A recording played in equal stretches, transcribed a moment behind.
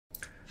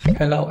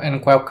Hello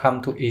and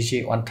welcome to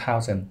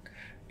EG1000.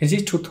 In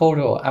this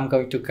tutorial, I'm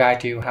going to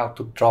guide you how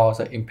to draw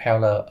the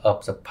impeller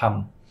of the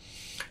pump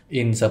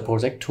in the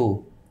project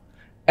tool.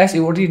 As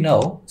you already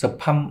know, the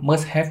pump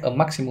must have a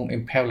maximum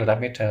impeller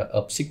diameter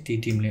of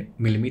 60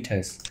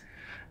 millimeters,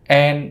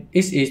 and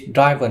it is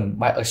driven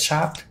by a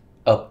shaft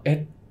of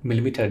 8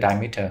 millimeter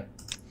diameter.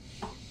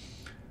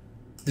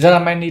 There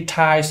are many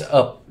types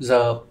of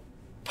the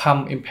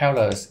pump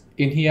impellers.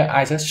 In here,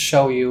 I just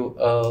show you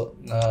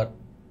a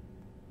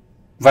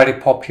very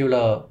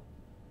popular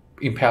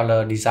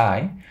impeller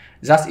design,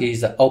 that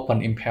is the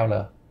open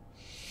impeller.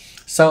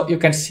 So you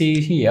can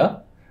see here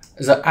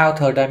the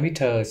outer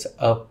diameter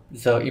of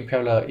the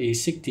impeller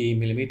is 60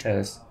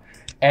 millimeters,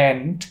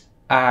 and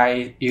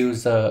I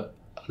use the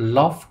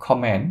Loft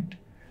command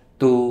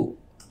to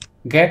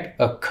get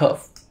a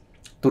curve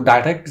to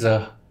direct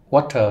the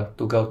water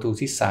to go to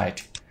this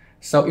side.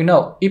 So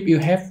if you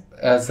have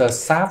the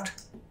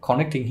shaft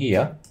connecting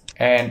here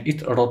and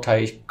it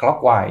rotates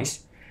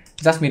clockwise,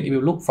 that means if you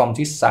look from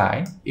this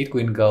side, it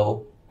will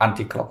go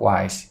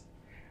anti-clockwise,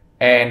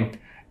 and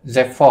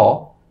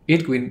therefore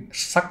it will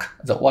suck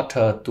the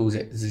water to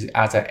the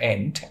other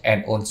end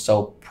and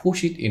also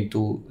push it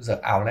into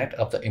the outlet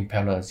of the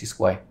impeller this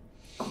way.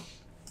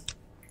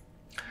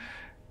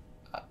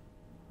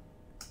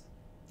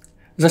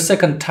 The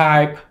second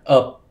type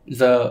of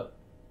the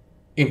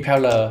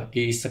impeller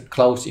is a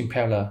closed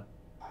impeller.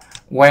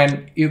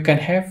 When you can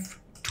have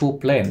two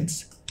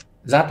planes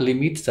that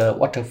limit the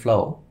water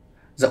flow,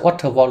 the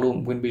water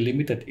volume will be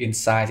limited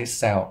inside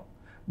itself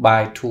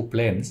by two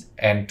planes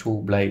and two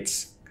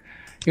blades.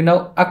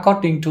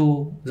 According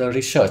to the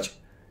research,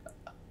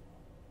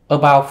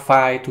 about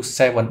 5 to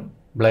 7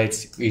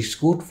 blades is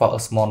good for a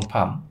small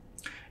pump.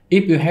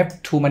 If you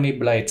have too many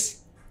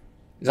blades,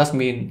 that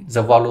means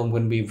the volume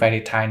will be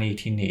very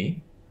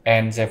teeny,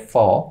 and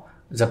therefore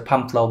the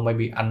pump flow may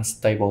be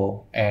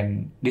unstable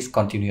and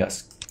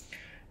discontinuous.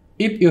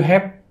 If you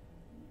have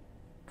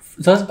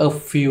just a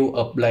few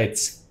of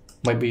blades,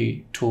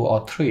 maybe 2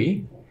 or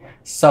 3,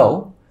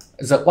 so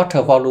the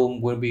water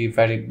volume will be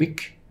very big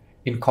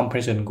in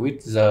comparison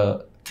with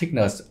the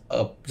thickness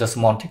of the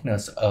small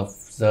thickness of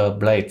the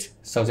blade,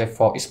 so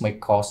therefore it may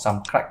cause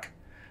some crack,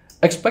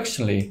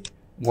 especially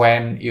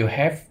when you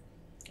have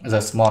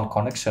the small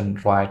connection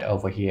right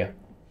over here.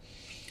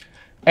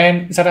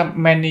 And there are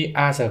many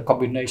other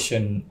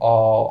combinations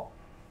or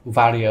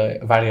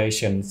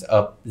variations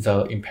of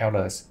the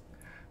impellers.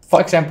 For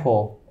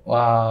example,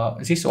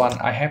 this one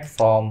I have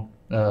from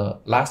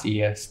last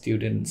year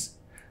students.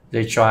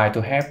 They try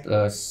to have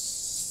a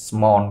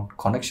small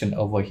connection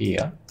over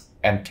here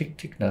and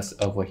thickness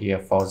over here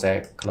for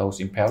their closed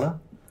impeller.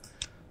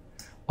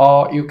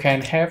 Or you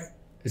can have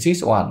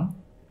this one,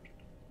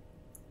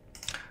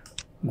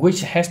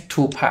 which has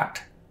two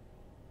parts.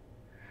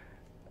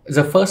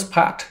 The first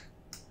part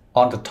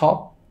on the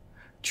top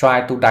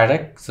try to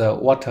direct the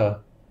water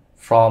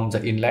from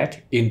the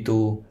inlet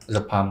into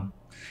the pump,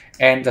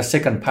 and the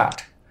second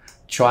part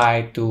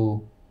try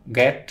to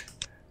get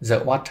the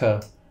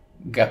water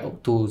go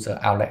to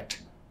the outlet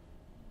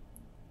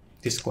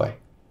this way.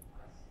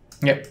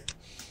 Yep.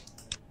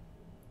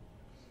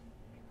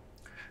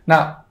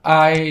 Now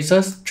I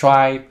just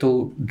try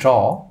to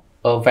draw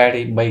a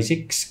very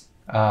basic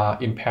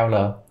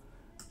impeller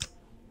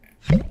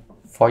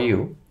for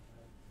you.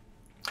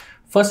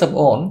 First of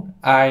all,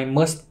 I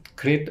must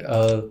create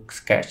a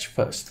sketch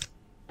first.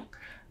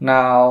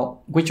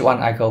 Now, which one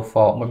I go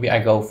for? Maybe I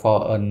go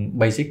for a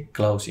basic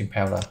closed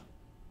impeller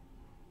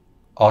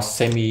or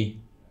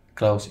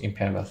semi-closed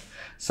impeller.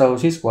 So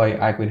this way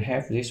I will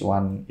have this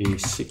one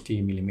is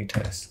 60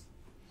 millimeters.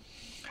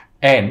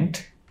 And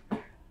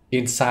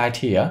inside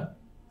here,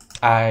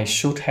 I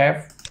should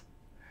have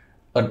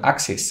an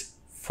axis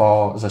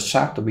for the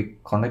shaft to be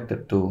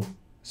connected to.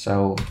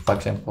 So for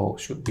example,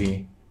 should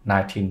be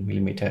 19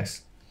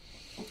 millimeters.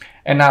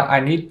 And now I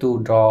need to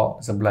draw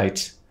the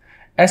blades.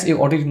 As you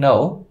already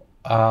know,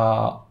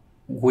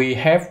 we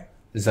have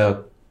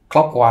the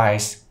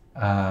clockwise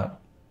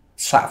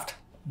shaft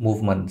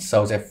movement,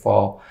 so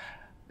therefore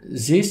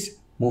this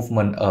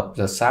movement of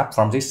the shaft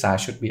from this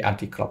side should be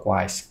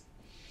anti-clockwise.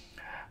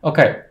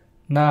 Okay,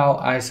 now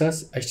I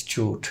just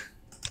extrude.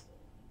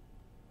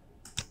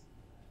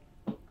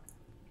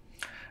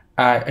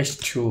 I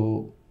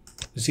extrude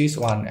this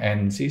one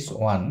and this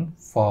one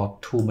for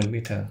 2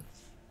 millimeters.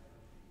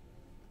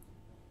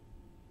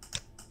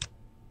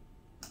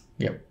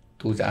 Yep,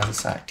 to the other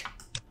side.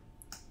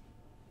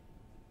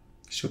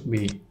 Should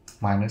be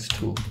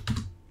 -2.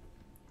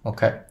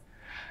 Okay.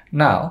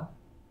 Now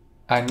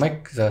I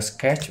make the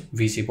sketch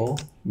visible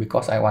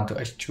because I want to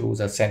extrude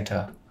the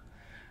center,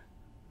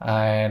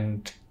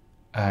 and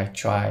I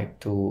try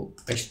to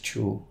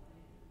extrude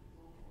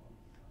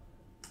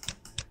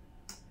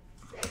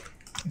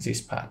this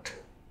part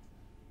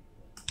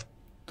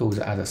to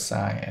the other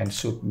side and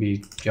should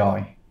be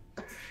joined,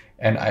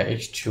 and I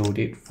extrude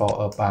it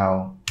for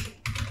about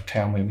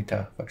 10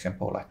 millimeters, for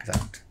example, like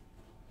that.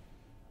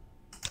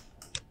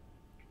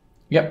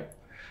 Yep,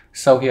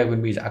 so here will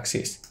be the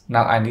axis.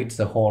 Now I need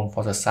the hole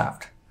for the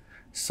shaft.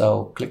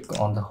 So click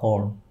on the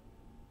hole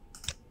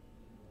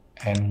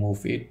and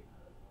move it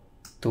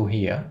to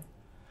here.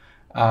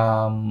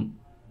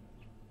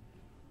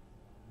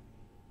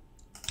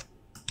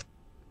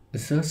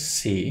 Just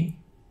see,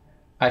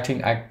 I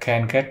think I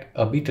can get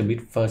a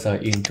bit further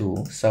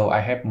into, so I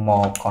have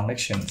more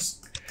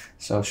connections.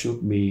 So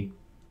should be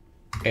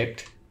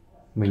 8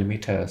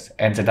 millimeters,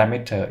 and the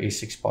diameter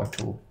is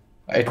 6.2,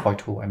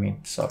 8.2. I mean,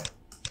 sorry.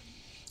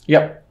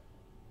 Yep,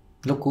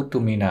 look good to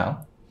me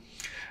now.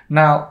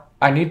 Now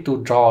I need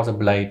to draw the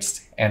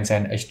blades and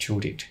then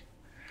extrude it.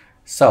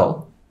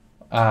 So,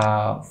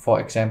 for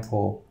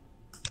example,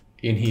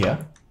 in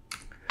here,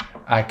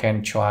 I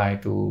can try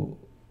to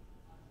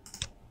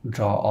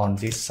draw on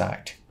this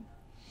side.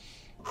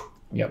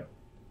 Yep.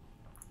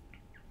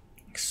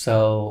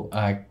 So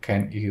I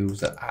can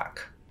use the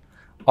arc,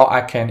 or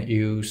I can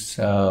use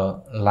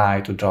a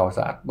line to draw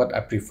that, but I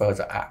prefer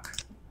the arc.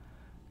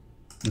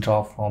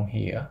 Draw from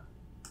here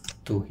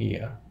to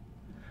here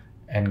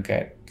and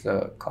get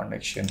the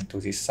connection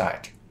to this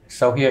side.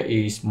 So here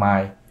is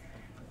my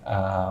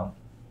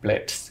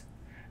blades.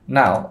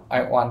 Now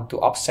I want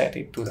to offset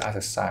it to the other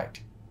side.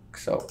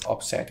 So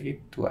offset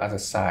it to the other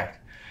side.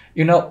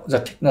 You know, the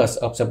thickness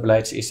of the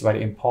blades is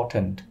very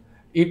important.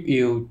 If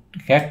you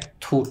get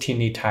too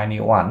tiny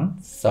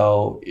one,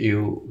 so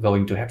you're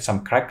going to have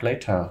some crack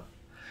later.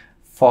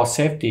 For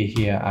safety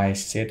here, I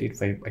set it,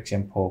 for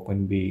example,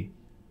 can be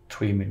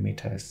 3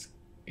 millimeters.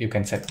 You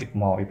can set it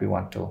more if you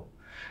want to.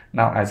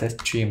 Now I just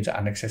trim the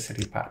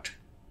unnecessary part.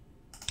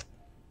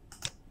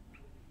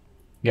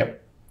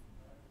 Yep.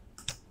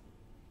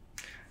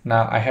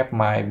 Now I have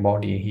my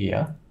body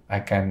here. I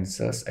can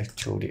just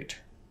extrude it.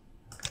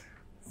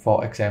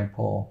 For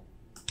example,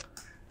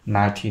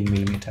 19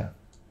 millimeter.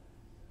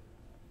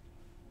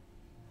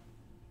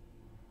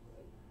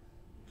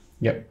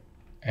 Yep.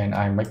 And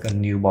I make a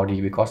new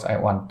body because I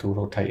want to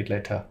rotate it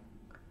later.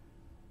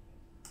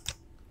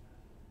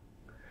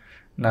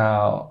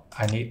 Now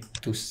I need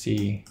to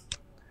see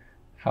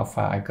how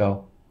far I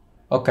go.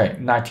 Okay,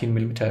 19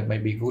 millimeter may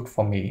be good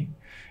for me.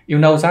 You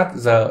know that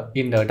the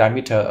inner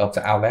diameter of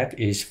the outlet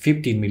is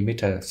 15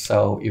 millimeters,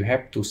 so you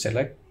have to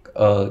select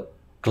a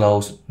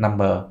close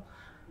number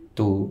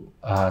to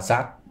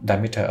that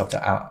diameter of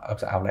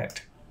the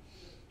outlet.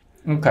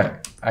 Okay,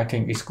 I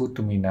think it's good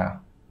to me now.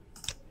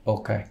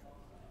 Okay.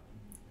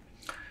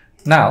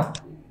 Now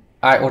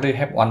I already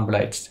have one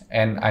blade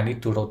and I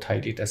need to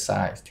rotate it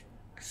aside.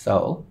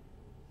 So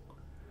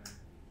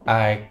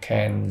I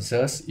can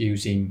just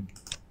using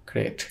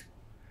create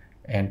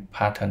and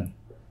pattern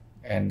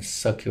and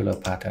circular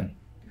pattern.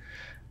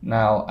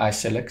 Now I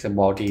select the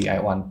body I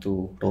want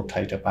to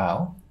rotate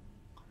about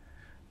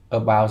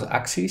the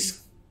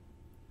axis.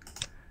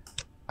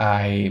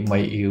 I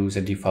may use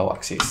a default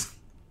axis.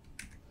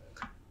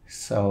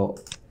 So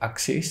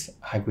axis,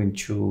 I will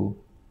choose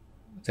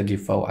the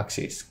default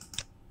axis.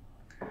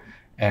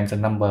 And the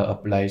number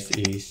of blades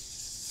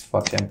is,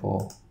 for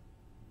example,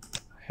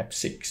 I have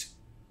 6.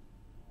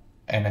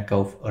 And I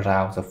go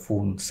around the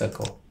full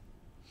circle.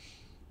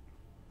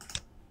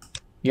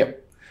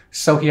 Yep.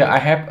 So here I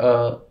have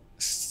a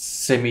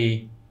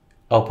semi-open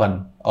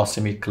or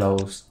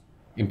semi-closed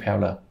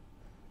impeller.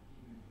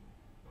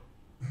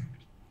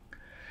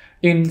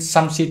 In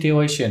some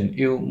situation,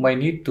 you may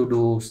need to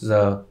do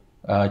the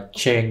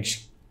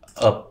change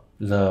of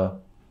the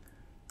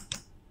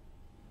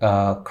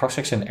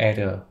cross-section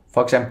area.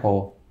 For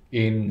example,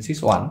 in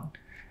this one,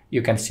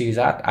 you can see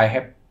that I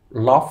have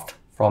loft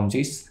from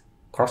this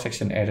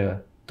cross-section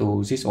area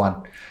to this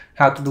one.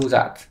 How to do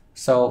that?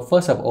 So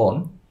first of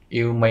all,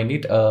 you may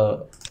need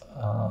a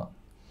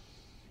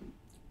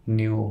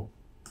new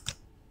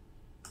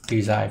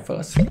design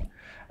first.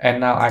 And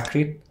now I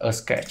create a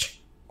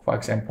sketch, for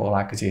example,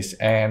 like this.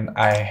 And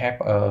I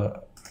have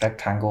a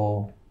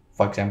rectangle,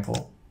 for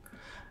example.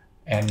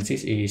 And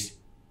this is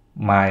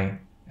my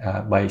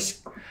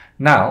base.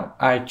 Now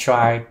I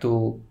try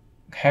to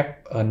have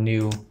a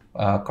new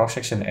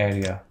cross-section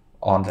area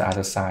on the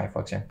other side,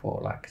 for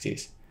example, like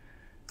this.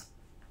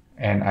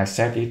 And I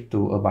set it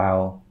to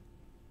about,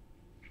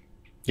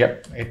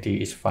 yep,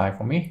 80 is fine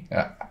for me.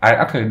 I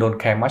actually don't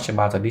care much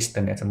about the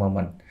distance at the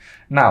moment.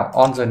 Now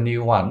on the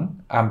new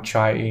one, I'm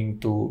trying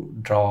to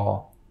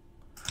draw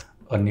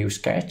a new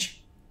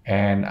sketch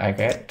and I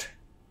get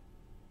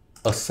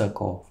a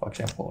circle, for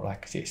example,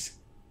 like this.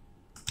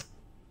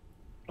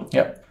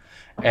 Yep.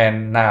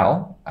 And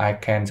now I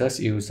can just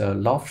use a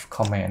loft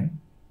command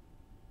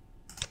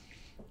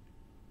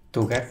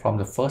to get from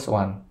the first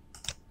one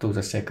to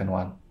the second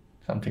one,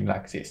 something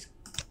like this.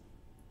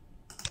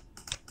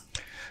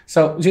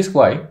 So this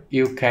way,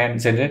 you can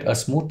generate a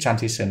smooth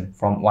transition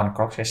from one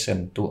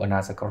cross-section to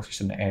another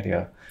cross-section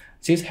area.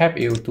 This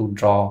helps you to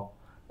draw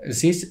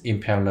this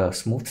impeller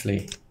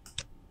smoothly.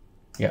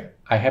 Yeah,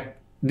 I have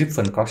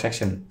different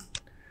cross-section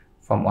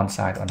from one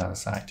side to another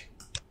side.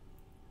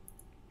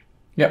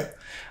 Yep,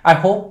 I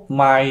hope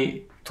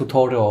my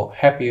tutorial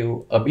helped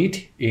you a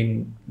bit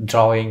in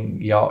drawing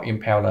your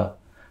impeller.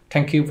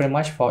 Thank you very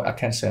much for your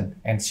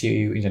attention and see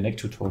you in the next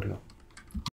tutorial.